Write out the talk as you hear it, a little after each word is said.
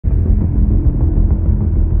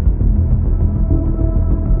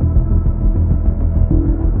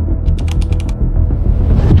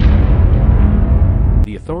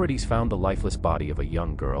authorities found the lifeless body of a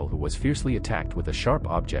young girl who was fiercely attacked with a sharp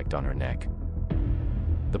object on her neck.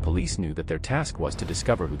 The police knew that their task was to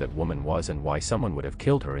discover who that woman was and why someone would have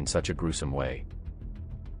killed her in such a gruesome way.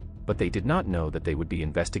 But they did not know that they would be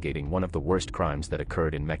investigating one of the worst crimes that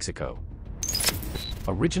occurred in Mexico.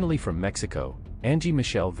 Originally from Mexico, Angie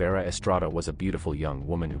Michelle Vera Estrada was a beautiful young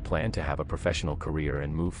woman who planned to have a professional career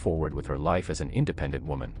and move forward with her life as an independent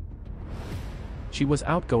woman. She was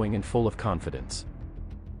outgoing and full of confidence.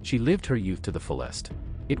 She lived her youth to the fullest.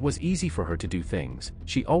 It was easy for her to do things.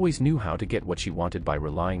 She always knew how to get what she wanted by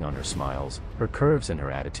relying on her smiles, her curves and her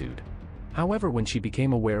attitude. However, when she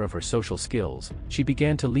became aware of her social skills, she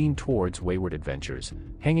began to lean towards wayward adventures,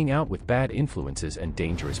 hanging out with bad influences and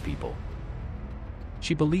dangerous people.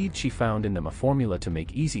 She believed she found in them a formula to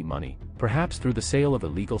make easy money, perhaps through the sale of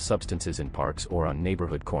illegal substances in parks or on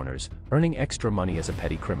neighborhood corners, earning extra money as a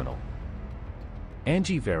petty criminal.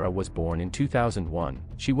 Angie Vera was born in 2001.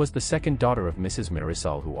 She was the second daughter of Mrs.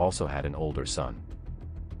 Marisol, who also had an older son.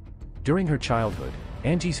 During her childhood,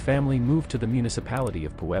 Angie's family moved to the municipality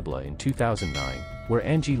of Puebla in 2009, where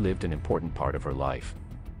Angie lived an important part of her life.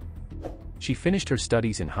 She finished her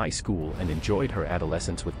studies in high school and enjoyed her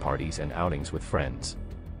adolescence with parties and outings with friends.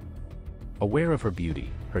 Aware of her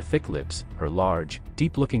beauty, her thick lips, her large,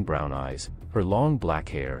 deep-looking brown eyes, her long black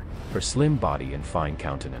hair, her slim body and fine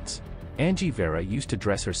countenance, Angie Vera used to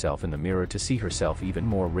dress herself in the mirror to see herself even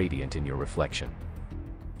more radiant in your reflection.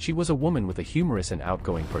 She was a woman with a humorous and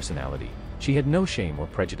outgoing personality. She had no shame or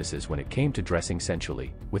prejudices when it came to dressing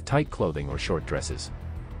sensually, with tight clothing or short dresses.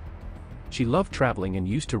 She loved traveling and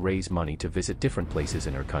used to raise money to visit different places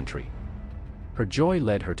in her country. Her joy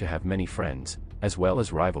led her to have many friends, as well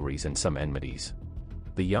as rivalries and some enmities.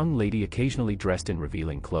 The young lady occasionally dressed in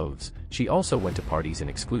revealing clothes. She also went to parties in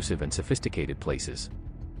exclusive and sophisticated places.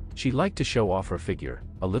 She liked to show off her figure,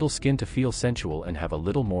 a little skin to feel sensual and have a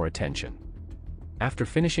little more attention. After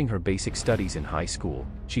finishing her basic studies in high school,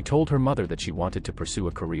 she told her mother that she wanted to pursue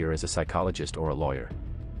a career as a psychologist or a lawyer.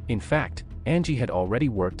 In fact, Angie had already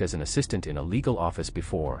worked as an assistant in a legal office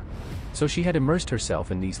before. So she had immersed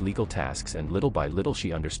herself in these legal tasks, and little by little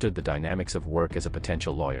she understood the dynamics of work as a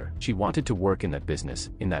potential lawyer. She wanted to work in that business,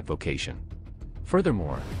 in that vocation.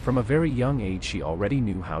 Furthermore, from a very young age she already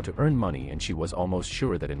knew how to earn money, and she was almost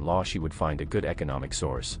sure that in law she would find a good economic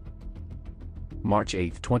source. March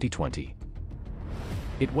 8, 2020.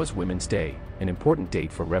 It was Women's Day, an important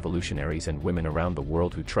date for revolutionaries and women around the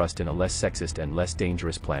world who trust in a less sexist and less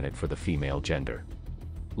dangerous planet for the female gender.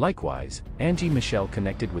 Likewise, Angie Michelle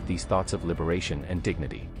connected with these thoughts of liberation and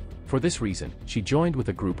dignity. For this reason, she joined with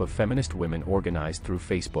a group of feminist women organized through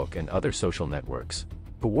Facebook and other social networks,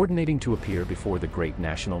 coordinating to appear before the Great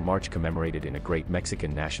National March commemorated in a Great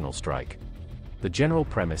Mexican National Strike. The general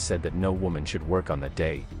premise said that no woman should work on that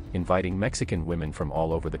day, inviting Mexican women from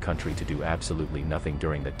all over the country to do absolutely nothing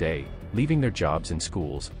during the day, leaving their jobs in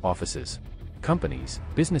schools, offices, companies,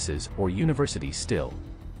 businesses, or universities still.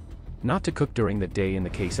 Not to cook during the day in the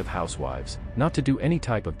case of housewives, not to do any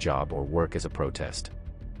type of job or work as a protest.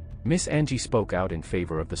 Miss Angie spoke out in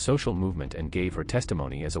favor of the social movement and gave her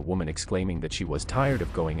testimony as a woman, exclaiming that she was tired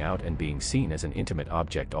of going out and being seen as an intimate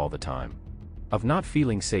object all the time, of not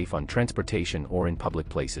feeling safe on transportation or in public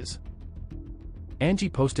places. Angie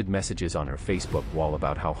posted messages on her Facebook wall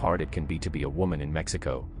about how hard it can be to be a woman in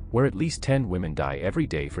Mexico, where at least 10 women die every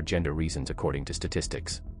day for gender reasons according to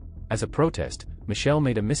statistics. As a protest, Michelle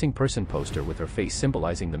made a missing person poster with her face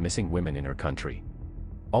symbolizing the missing women in her country.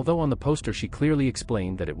 Although on the poster she clearly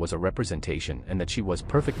explained that it was a representation and that she was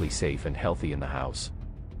perfectly safe and healthy in the house.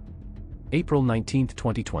 April 19,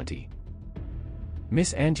 2020.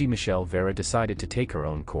 Miss Angie Michelle Vera decided to take her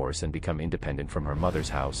own course and become independent from her mother's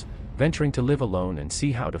house, venturing to live alone and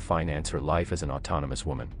see how to finance her life as an autonomous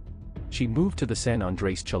woman. She moved to the San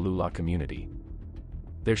Andres Cholula community.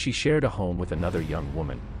 There she shared a home with another young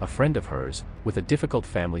woman, a friend of hers, with a difficult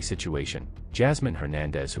family situation, Jasmine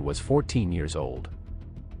Hernandez, who was 14 years old.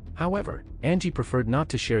 However, Angie preferred not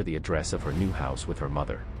to share the address of her new house with her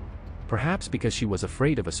mother. Perhaps because she was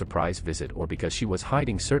afraid of a surprise visit, or because she was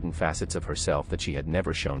hiding certain facets of herself that she had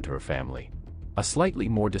never shown to her family. A slightly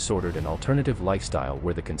more disordered and alternative lifestyle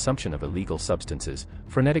where the consumption of illegal substances,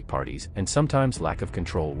 frenetic parties, and sometimes lack of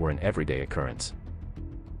control were an everyday occurrence.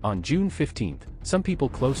 On June 15, some people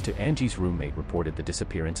close to Angie's roommate reported the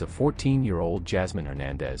disappearance of 14-year-old Jasmine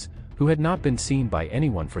Hernandez, who had not been seen by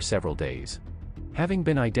anyone for several days. Having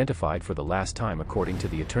been identified for the last time according to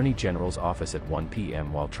the Attorney General's office at 1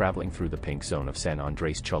 p.m. while traveling through the pink zone of San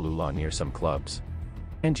Andres Cholula near some clubs.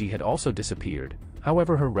 Angie had also disappeared,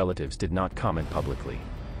 however her relatives did not comment publicly.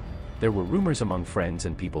 There were rumors among friends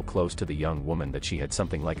and people close to the young woman that she had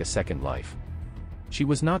something like a second life. She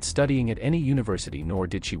was not studying at any university, nor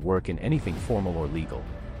did she work in anything formal or legal.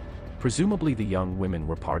 Presumably the young women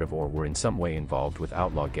were part of or were in some way involved with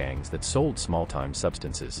outlaw gangs that sold small-time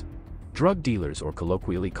substances. Drug dealers, or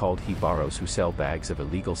colloquially called jibaros, who sell bags of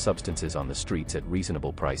illegal substances on the streets at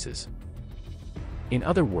reasonable prices. In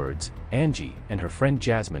other words, Angie and her friend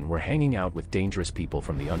Jasmine were hanging out with dangerous people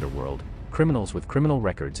from the underworld, criminals with criminal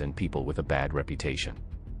records and people with a bad reputation.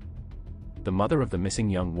 The mother of the missing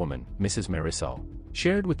young woman, Mrs. Marisol,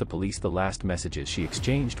 shared with the police the last messages she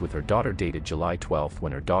exchanged with her daughter, dated July 12,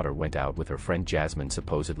 when her daughter went out with her friend Jasmine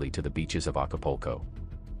supposedly to the beaches of Acapulco.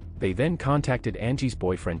 They then contacted Angie's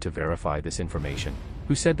boyfriend to verify this information,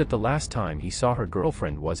 who said that the last time he saw her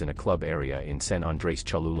girlfriend was in a club area in San Andres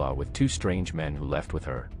Cholula with two strange men who left with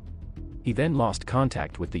her. He then lost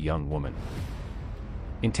contact with the young woman.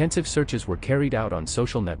 Intensive searches were carried out on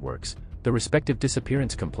social networks. The respective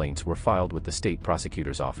disappearance complaints were filed with the state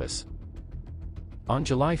prosecutor's office. On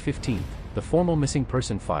July 15, the formal missing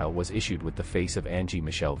person file was issued with the face of Angie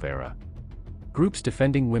Michelle Vera. Groups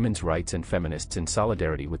defending women's rights and feminists in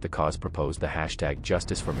solidarity with the cause proposed the hashtag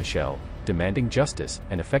Justice for Michelle, demanding justice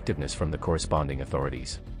and effectiveness from the corresponding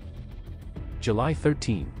authorities. July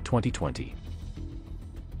 13, 2020.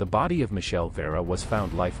 The body of Michelle Vera was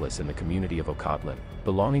found lifeless in the community of Ocotlan,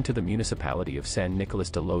 belonging to the municipality of San Nicolas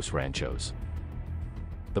de los Ranchos.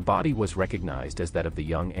 The body was recognized as that of the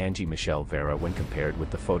young Angie Michelle Vera when compared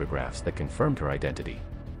with the photographs that confirmed her identity.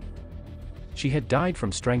 She had died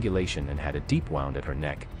from strangulation and had a deep wound at her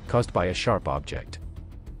neck, caused by a sharp object.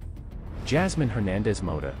 Jasmine Hernandez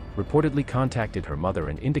Mota reportedly contacted her mother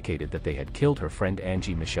and indicated that they had killed her friend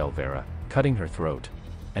Angie Michelle Vera, cutting her throat,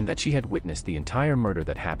 and that she had witnessed the entire murder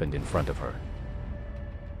that happened in front of her.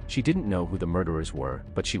 She didn't know who the murderers were,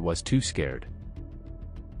 but she was too scared.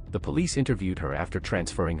 The police interviewed her after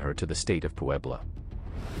transferring her to the state of Puebla.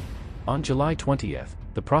 On July 20th,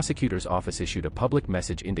 the prosecutor's office issued a public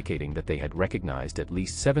message indicating that they had recognized at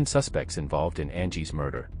least 7 suspects involved in Angie's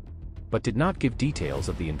murder, but did not give details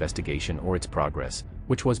of the investigation or its progress,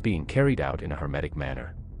 which was being carried out in a hermetic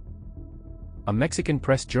manner. A Mexican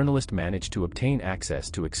press journalist managed to obtain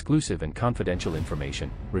access to exclusive and confidential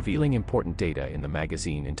information, revealing important data in the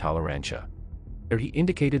magazine Intolerancia. There he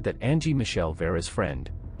indicated that Angie Michelle Vera's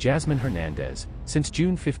friend, Jasmine Hernandez, since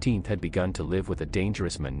June 15 had begun to live with a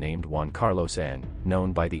dangerous man named Juan Carlos N.,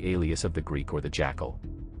 known by the alias of the Greek or the Jackal.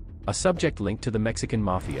 A subject linked to the Mexican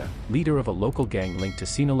Mafia, leader of a local gang linked to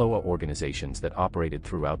Sinaloa organizations that operated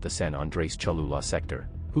throughout the San Andres Cholula sector,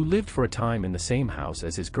 who lived for a time in the same house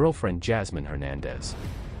as his girlfriend Jasmine Hernandez.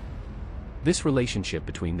 This relationship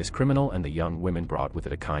between this criminal and the young women brought with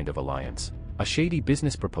it a kind of alliance. A shady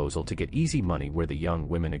business proposal to get easy money where the young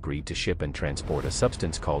women agreed to ship and transport a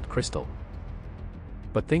substance called crystal.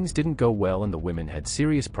 But things didn't go well and the women had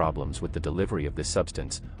serious problems with the delivery of this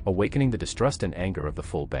substance, awakening the distrust and anger of the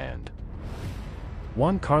full band.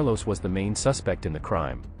 Juan Carlos was the main suspect in the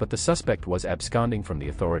crime, but the suspect was absconding from the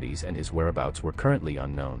authorities and his whereabouts were currently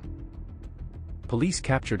unknown. Police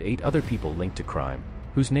captured 8 other people linked to crime,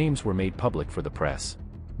 whose names were made public for the press.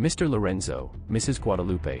 Mr. Lorenzo, Mrs.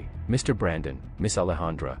 Guadalupe, Mr. Brandon, Miss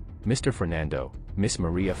Alejandra, Mr. Fernando, Miss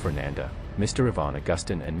Maria Fernanda, Mr. Ivan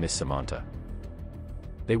Agustin and Miss Samantha.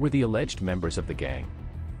 They were the alleged members of the gang.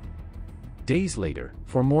 Days later,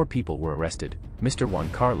 4 more people were arrested, Mr. Juan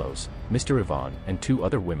Carlos, Mr. Ivan, and 2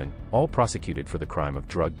 other women, all prosecuted for the crime of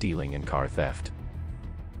drug dealing and car theft.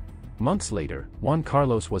 Months later, Juan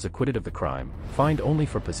Carlos was acquitted of the crime, fined only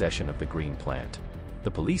for possession of the green plant. The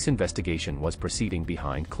police investigation was proceeding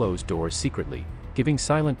behind closed doors secretly, giving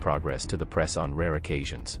silent progress to the press on rare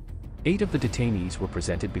occasions. 8 of the detainees were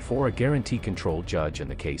presented before a guarantee-controlled judge and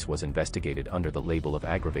the case was investigated under the label of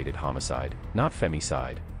aggravated homicide, not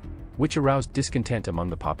femicide, which aroused discontent among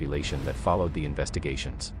the population that followed the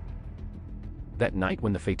investigations. That night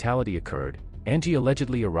when the fatality occurred, Angie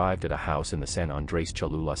allegedly arrived at a house in the San Andres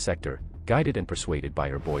Cholula sector, guided and persuaded by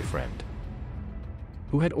her boyfriend,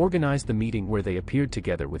 who had organized the meeting where they appeared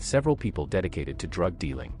together with several people dedicated to drug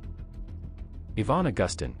dealing. Ivan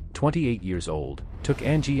Agustin, 28 years old, took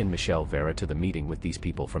Angie and Michelle Vera to the meeting with these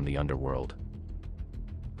people from the underworld,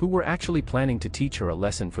 who were actually planning to teach her a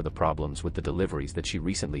lesson for the problems with the deliveries that she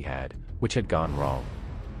recently had, which had gone wrong.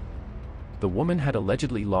 The woman had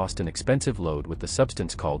allegedly lost an expensive load with the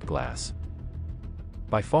substance called glass.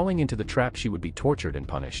 By falling into the trap she would be tortured and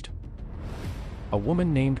punished. A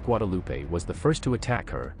woman named Guadalupe was the first to attack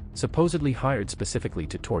her, supposedly hired specifically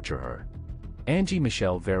to torture her. Angie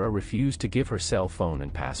Michelle Vera refused to give her cell phone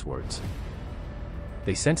and passwords.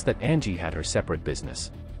 They sensed that Angie had her separate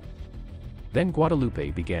business. Then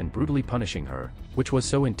Guadalupe began brutally punishing her, which was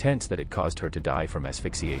so intense that it caused her to die from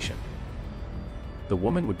asphyxiation. the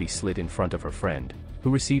woman would be slit in front of her friend, who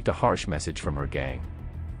received a harsh message from her gang.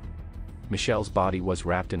 Michelle's body was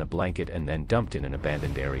wrapped in a blanket and then dumped in an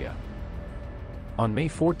abandoned area. On May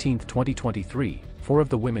 14, 2023, 4 of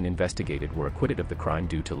the women investigated were acquitted of the crime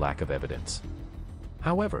due to lack of evidence.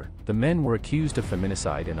 However, the men were accused of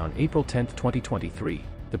feminicide, and on April 10, 2023,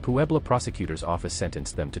 the Puebla prosecutor's office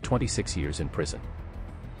sentenced them to 26 years in prison.